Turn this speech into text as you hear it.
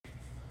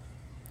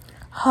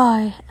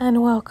Hi,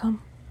 and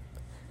welcome.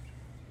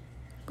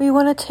 We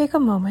want to take a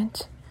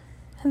moment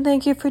and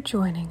thank you for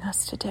joining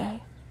us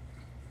today.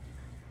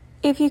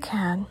 If you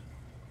can,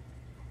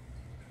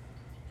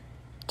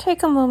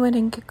 take a moment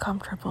and get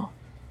comfortable.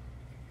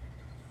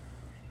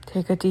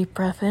 Take a deep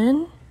breath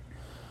in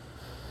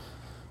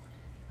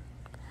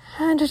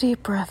and a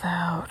deep breath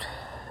out.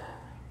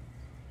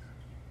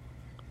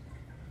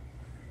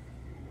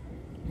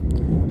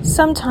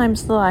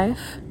 Sometimes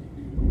life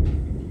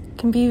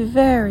can be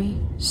very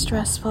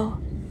stressful.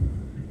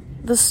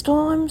 The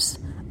storms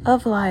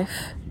of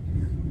life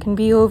can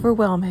be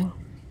overwhelming.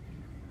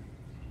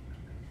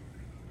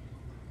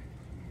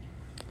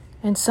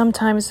 And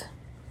sometimes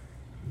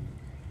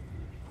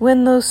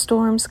when those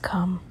storms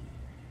come,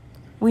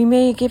 we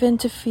may give in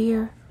to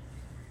fear,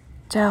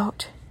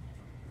 doubt,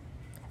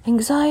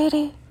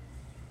 anxiety,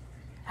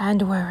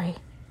 and worry.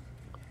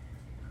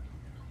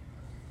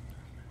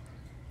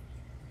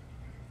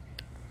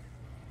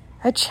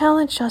 I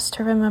challenge us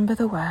to remember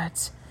the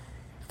words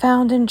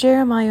found in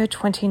Jeremiah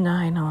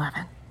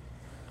 29:11.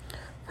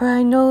 For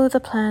I know the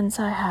plans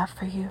I have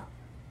for you,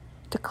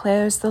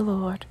 declares the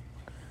Lord,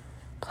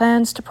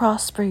 plans to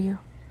prosper you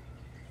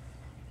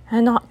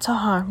and not to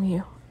harm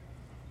you,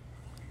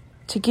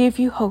 to give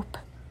you hope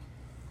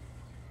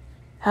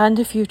and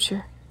a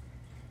future.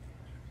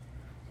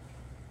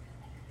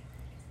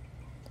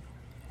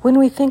 When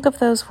we think of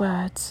those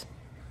words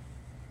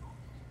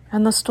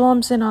and the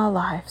storms in our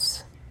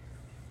lives,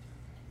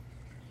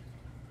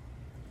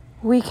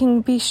 we can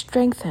be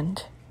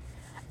strengthened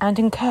and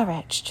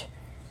encouraged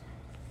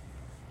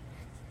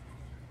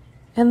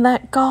in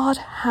that God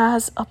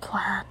has a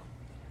plan,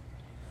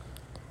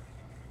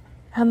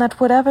 and that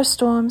whatever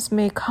storms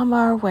may come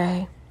our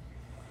way,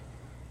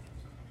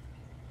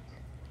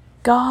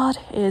 God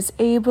is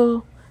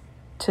able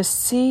to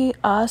see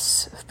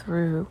us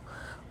through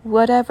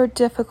whatever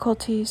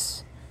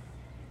difficulties,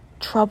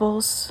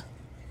 troubles,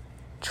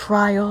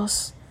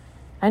 trials,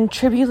 and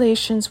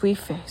tribulations we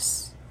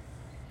face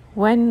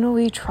when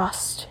we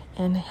trust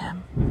in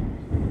Him.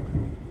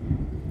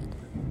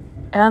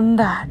 And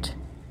that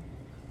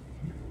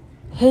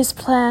His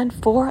plan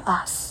for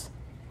us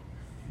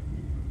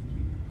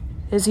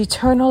is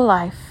eternal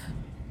life.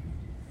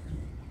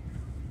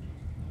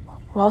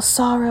 While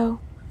sorrow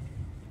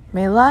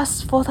may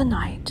last for the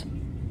night,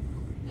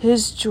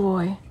 His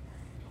joy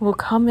will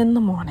come in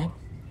the morning.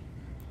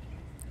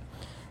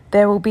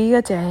 There will be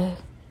a day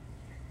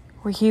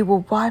where He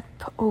will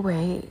wipe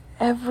away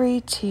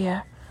every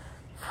tear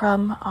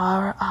from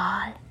our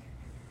eye.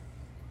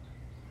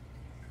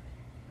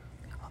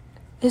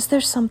 Is there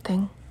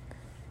something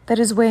that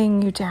is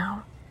weighing you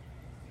down?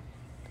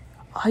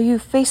 Are you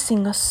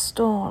facing a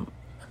storm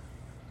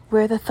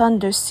where the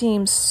thunder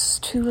seems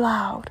too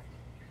loud?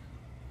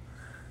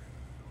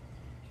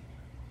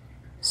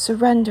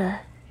 Surrender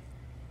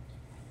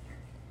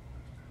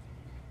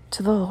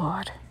to the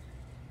Lord.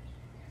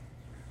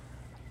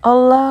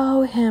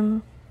 Allow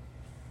Him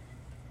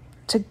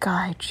to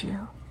guide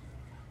you,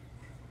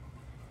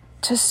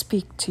 to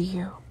speak to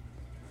you,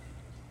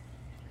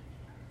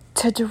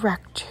 to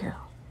direct you,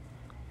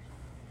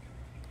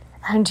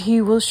 and He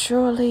will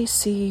surely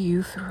see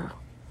you through.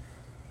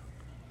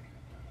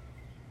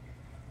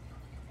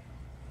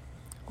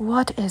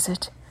 What is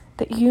it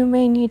that you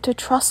may need to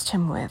trust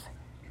Him with?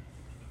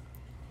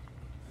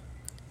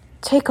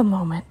 Take a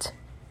moment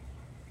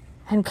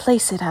and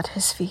place it at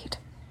His feet.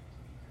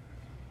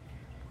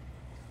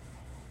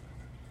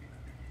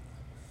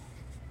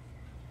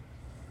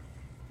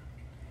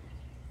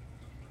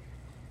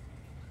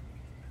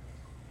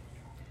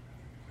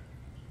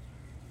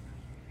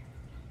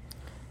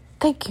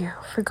 Thank you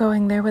for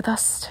going there with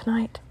us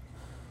tonight.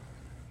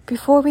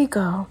 Before we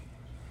go,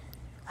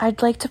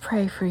 I'd like to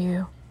pray for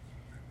you.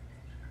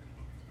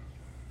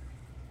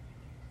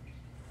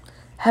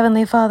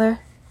 Heavenly Father,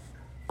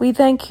 we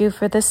thank you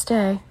for this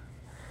day,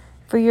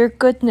 for your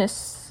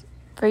goodness,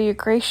 for your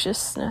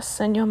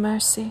graciousness and your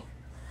mercy.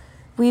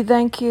 We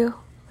thank you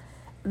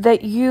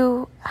that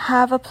you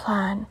have a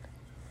plan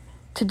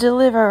to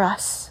deliver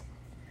us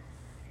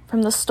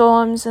from the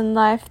storms in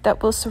life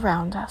that will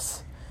surround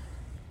us.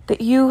 That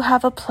you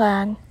have a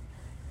plan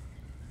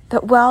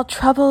that while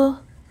trouble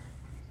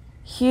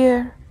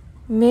here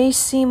may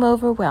seem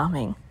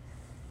overwhelming,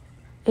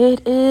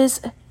 it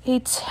is a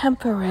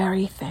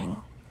temporary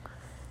thing.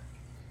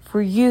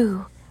 For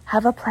you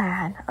have a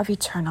plan of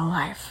eternal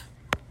life.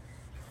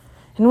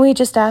 And we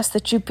just ask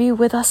that you be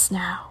with us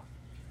now.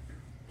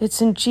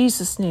 It's in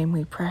Jesus' name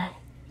we pray.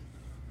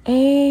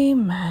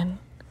 Amen.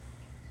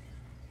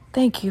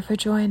 Thank you for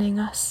joining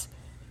us.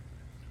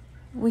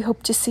 We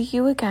hope to see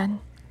you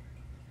again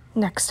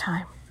next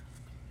time.